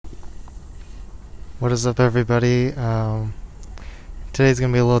What is up, everybody? Today's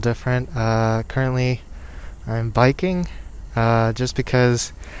gonna be a little different. Currently, I'm biking, just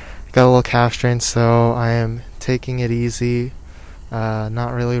because I got a little calf strain, so I am taking it easy.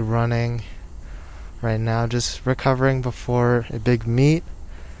 Not really running right now, just recovering before a big meet.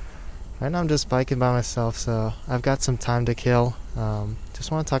 Right now, I'm just biking by myself, so I've got some time to kill.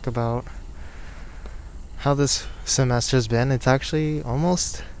 Just want to talk about how this semester's been. It's actually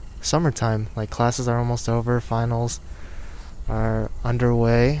almost summertime. Like, classes are almost over, finals are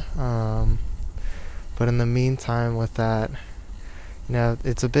underway. But in the meantime, with that,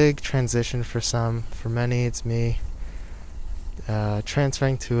 it's a big transition for some. For many, it's me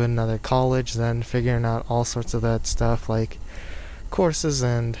transferring to another college, then figuring out all sorts of that stuff like courses,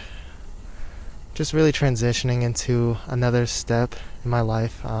 and just really transitioning into another step in my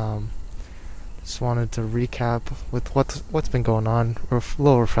life. Just wanted to recap with what's been going on.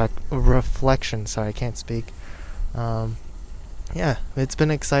 Little reflection. Sorry, I can't speak. Yeah, it's been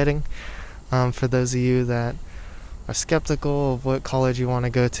exciting. For those of you that are skeptical of what college you want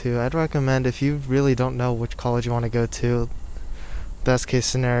to go to, I'd recommend, if you really don't know which college you want to go to, best case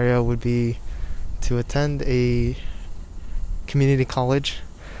scenario would be to attend a community college.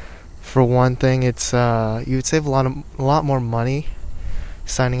 For one thing, it's you would save a lot more money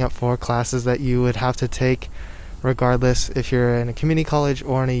signing up for classes that you would have to take regardless if you're in a community college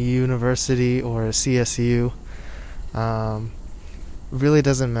or in a university or a CSU. Really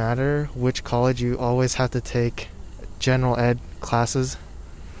doesn't matter which college, you always have to take general ed classes.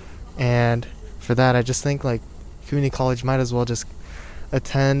 And for that, I just think, like, community college might as well just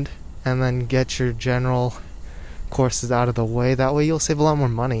attend and then get your general courses out of the way. That way you'll save a lot more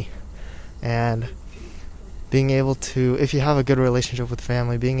money. And being able to, if you have a good relationship with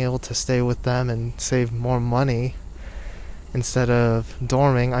family, being able to stay with them and save more money instead of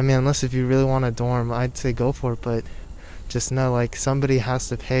dorming. I mean, unless if you really want to dorm, I'd say go for it, but just know, like, somebody has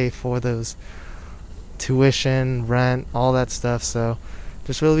to pay for those tuition, rent, all that stuff. So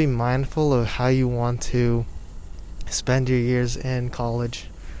just really be mindful of how you want to spend your years in college,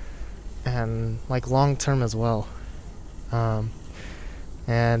 and like long term as well.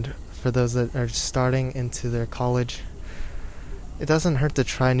 And for those that are starting into their college, it doesn't hurt to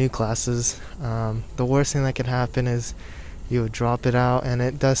try new classes. The worst thing that could happen is you would drop it out, and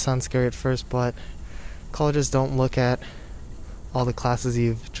it does sound scary at first, but colleges don't look at all the classes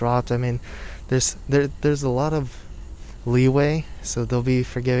you've dropped. I mean, there's a lot of leeway, so they'll be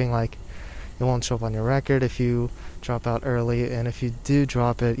forgiving. Like, it won't show up on your record if you drop out early, and if you do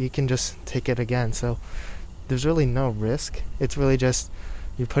drop it, you can just take it again. So there's really no risk. It's really just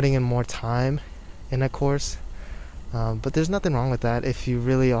you're putting in more time in a course. But there's nothing wrong with that. If you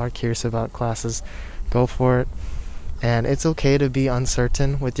really are curious about classes, go for it. And it's okay to be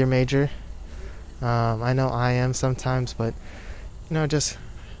uncertain with your major. I know I am sometimes, but just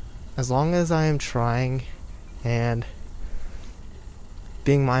as long as I am trying and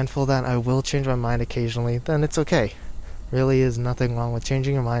being mindful that I will change my mind occasionally, then it's okay. Really is nothing wrong with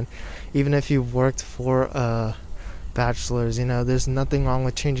changing your mind. Even if you've worked for a bachelor's, there's nothing wrong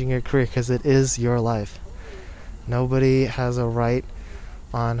with changing your career, because it is your life. Nobody has a right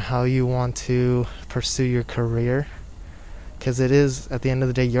on how you want to pursue your career, because it is, at the end of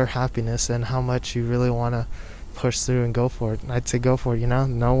the day, your happiness and how much you really want to push through and go for it. I'd say go for it.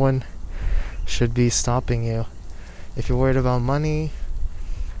 No one should be stopping you. If you're worried about money,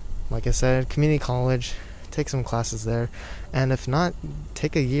 like I said, community college, take some classes there. And if not,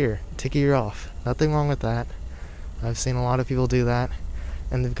 take a year off. Nothing wrong with that. I've seen a lot of people do that,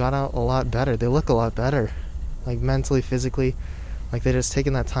 and they've got out a lot better. They look a lot better, like mentally, physically, like they're just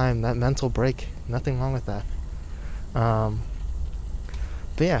taking that time, that mental break. Nothing wrong with that. But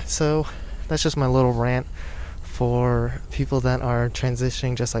yeah, so that's just my little rant for people that are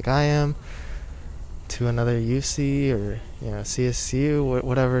transitioning just like I am to another UC or CSU,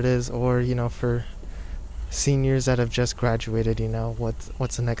 whatever it is, or for seniors that have just graduated.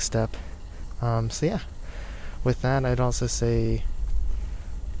 What's the next step? So yeah, with that, I'd also say,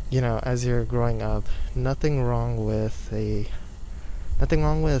 as you're growing up, nothing wrong with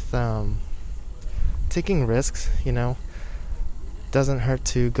taking risks. Doesn't hurt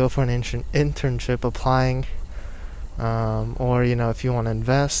to go for an internship, applying, or if you want to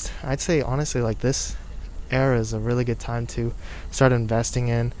invest. I'd say, honestly, like, this era is a really good time to start investing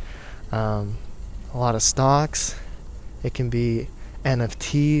in a lot of stocks. It can be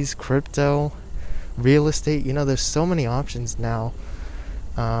NFTs, crypto, real estate. There's so many options now.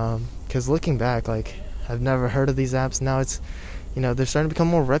 Because looking back, like, I've never heard of these apps. Now it's, they're starting to become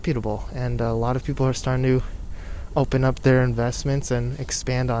more reputable, and a lot of people are starting to open up their investments and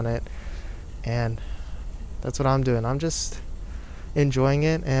expand on it. And That's what I'm doing. I'm just enjoying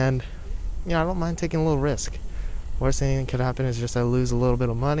it, and I don't mind taking a little risk. Worst thing that could happen is just I lose a little bit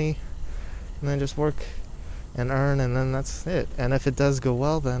of money, and then just work and earn, and then that's it. And if it does go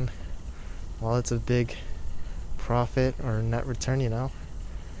well, then, well, it's a big profit or net return,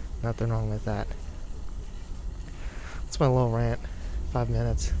 Nothing wrong with that. That's my little rant. 5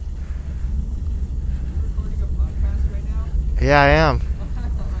 minutes. Recording a podcast right now? Yeah, I am. On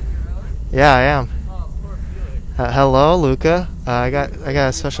your own? Yeah, I am. Oh, poor Felix. Hello, Luca. I got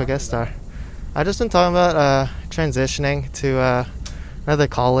a special guest star. I just been talking about transitioning to another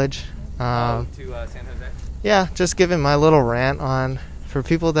college. To San Jose? Yeah, just giving my little rant on for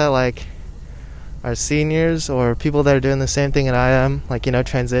people that like are seniors or people that are doing the same thing that I am, like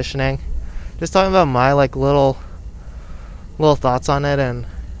transitioning. Just talking about my like little thoughts on it and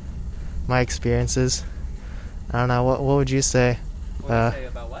my experiences. I don't know, what would you say? What would you say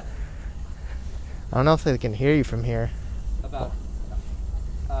about what? I don't know if they can hear you from here. About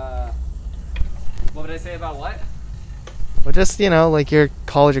what would I say about what? Well, just like your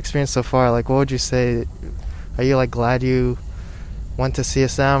college experience so far. Like, what would you say? Are you like glad you went to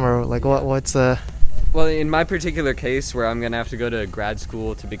CSM, or like what's Well, in my particular case, where I'm going to have to go to grad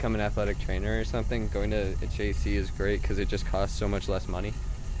school to become an athletic trainer or something, going to a JC is great because it just costs so much less money.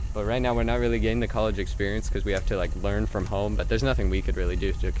 But right now, we're not really getting the college experience because we have to like learn from home. But there's nothing we could really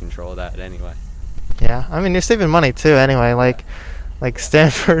do to control that anyway. Yeah, I mean, you're saving money too anyway. Like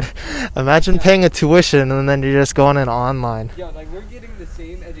Stanford, imagine paying a tuition and then you're just going in online. Yeah, like we're getting the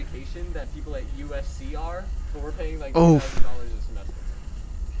same education that people at USC are, but we're paying like Oof. $2,000 a semester.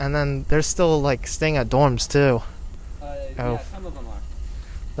 And then they're still like staying at dorms too. Yeah, some of them are.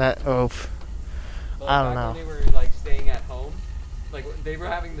 That oof. But I don't back know. when they were like staying at home, like they were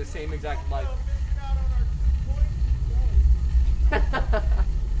having the same exact life.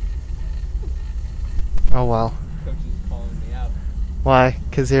 Oh well. Coach is calling me out. Why?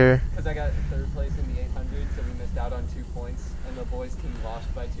 Because Because I got third place in the 800, so we missed out on 2 points, and the boys team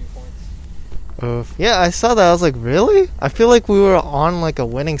lost by 2 points. oof. Yeah, I saw that. I was like, really? I feel like we were on like a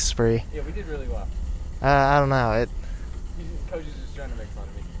winning spree. Yeah, we did really well. I don't know. Coach is just trying to make fun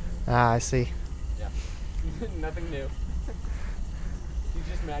of me. I see. Yeah. Nothing new. He's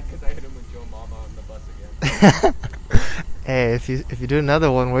just mad because I hit him with Joe Mama on the bus again. Hey, if you do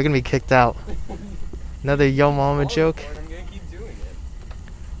another one, we're gonna be kicked out. Another yo mama joke. I'm gonna keep doing it.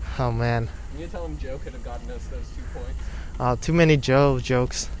 Oh man. I'm gonna tell him Joe could have gotten us those 2 points. Too many Joe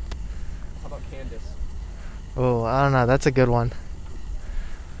jokes. How about Candace? Oh, I don't know. That's a good one.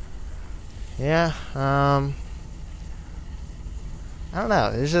 Yeah. I don't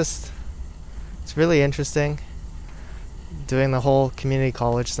know. It's really interesting doing the whole community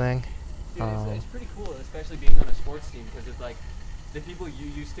college thing. Dude, it's pretty cool, especially being on a sports team, because it's like the people you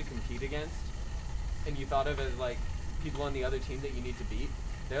used to compete against and you thought of as like people on the other team that you need to beat,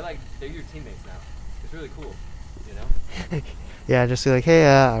 they're your teammates now. It's really cool, Yeah, just be like, hey,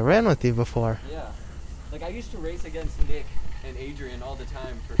 I ran with you before. Yeah. Like I used to race against Nick and Adrian all the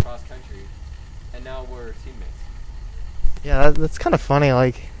time for cross country, and now we're teammates. Yeah, that's kind of funny.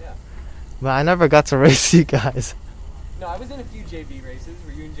 Like, Yeah. but I never got to race you guys. No, I was in a few JV races.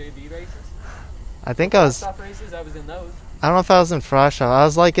 Were you in JV races? I think I was. Stop races, I was in those. I don't know if I was in frost shop. I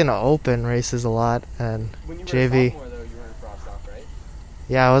was like in open races a lot and When you were JV. a sophomore, though, you were in frost off, right?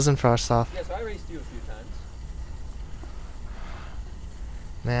 Yeah, I was in frost off. Yeah, so I raced you a few times.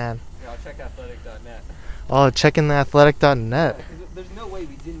 Man. Yeah, I'll check athletic.net. Oh, checking the athletic.net. Yeah, 'cause there's no way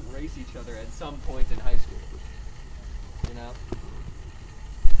we didn't race each other at some point in high school.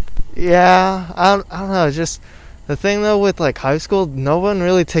 Yeah, I don't know. It's just the thing though with like high school, no one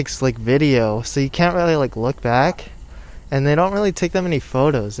really takes like video, so you can't really like look back, and they don't really take that many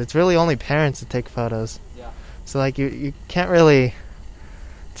photos. It's really only parents that take photos. Yeah. So like you can't really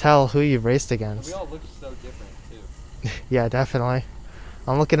tell who you've raced against. We all look so different too. Yeah, definitely.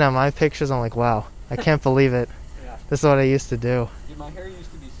 I'm looking at my pictures. I'm like, wow, I can't believe it. Yeah. This is what I used to do. Dude, my hair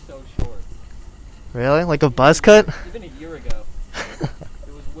used to be so short. Really? Like a buzz cut? Even a year ago.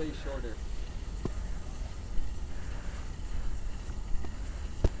 It was way shorter.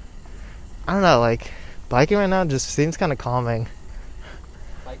 I don't know. Like biking right now just seems kind of calming.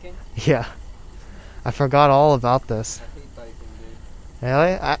 Biking? Yeah. I forgot all about this. I hate biking, dude.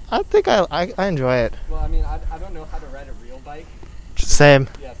 Really? I think I enjoy it. Well, I mean, I don't know how to ride a real bike. Same.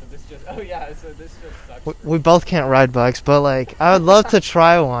 Yeah, so this just... Oh, yeah, so this just sucks. We both can't ride bikes, but like I would love to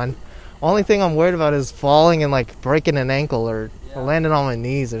try one. Only thing I'm worried about is falling and like breaking an ankle or landing on my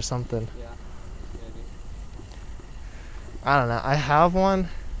knees or something. Yeah, maybe. I don't know. I have one.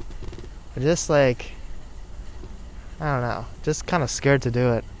 But just like I don't know. Just kind of scared to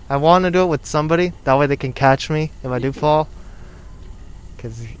do it. I want to do it with somebody. That way they can catch me if I do fall.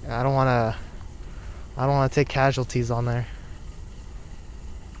 Cause I don't want to take casualties on there.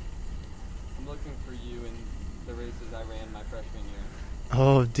 I'm looking for you in the races I ran my freshman year.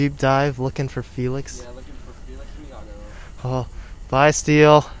 Oh, deep dive, looking for Felix. Yeah, looking for Felix Miyago. Oh, bye,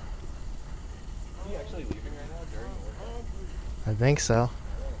 Steele. Are you actually leaving right now during the workout? I think so.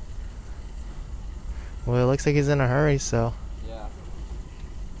 Well, it looks like he's in a hurry, so. Yeah.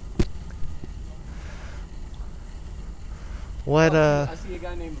 What, I see a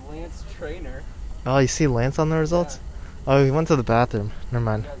guy named Lance Trainer. Oh, you see Lance on the results? Yeah. Oh, he went to the bathroom. Never He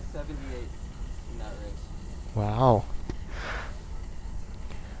mind. got 78 in that race. Wow.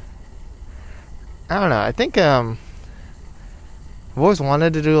 I don't know. I think I've always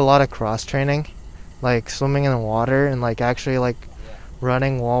wanted to do a lot of cross training, like swimming in the water and like actually like Yeah.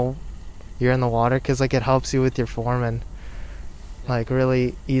 running while you're in the water, because like it helps you with your form and like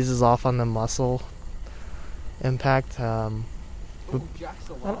really eases off on the muscle impact. Ooh, Jack's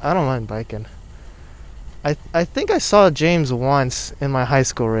a lot. I don't mind biking. I think I saw James once in my high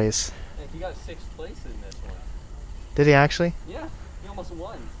school race. Hey, he got 6th place in this one. Did he actually? Yeah, he almost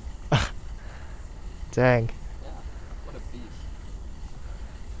won. Dang. Yeah, what a beast.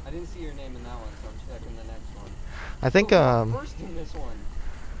 I didn't see your name in that one, so I'm checking the next one. I think Oh, he got first in this one.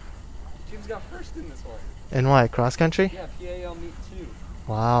 James got first in this one. in what, cross country? Yeah, PAL Meet 2.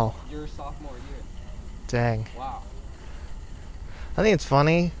 Wow. Your sophomore year. Dang. Wow. I think it's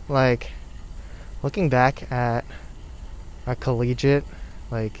funny, like, looking back at a collegiate,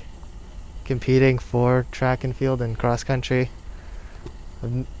 like, competing for track and field and cross country.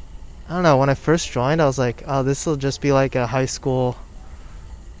 I don't know, when I first joined, I was like, oh, this will just be like a high school,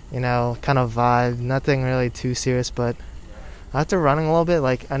 you know, kind of vibe. Nothing really too serious, but after running a little bit,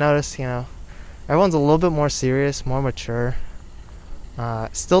 like, I noticed, you know, everyone's a little bit more serious, more mature.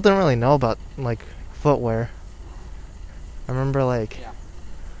 Still didn't really know about, like, footwear. I remember, like, Yeah.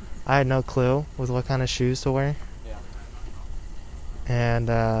 I had no clue with what kind of shoes to wear. Yeah. And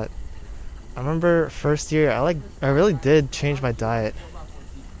I remember first year, I really did change my diet.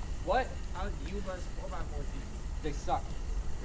 What? They suck.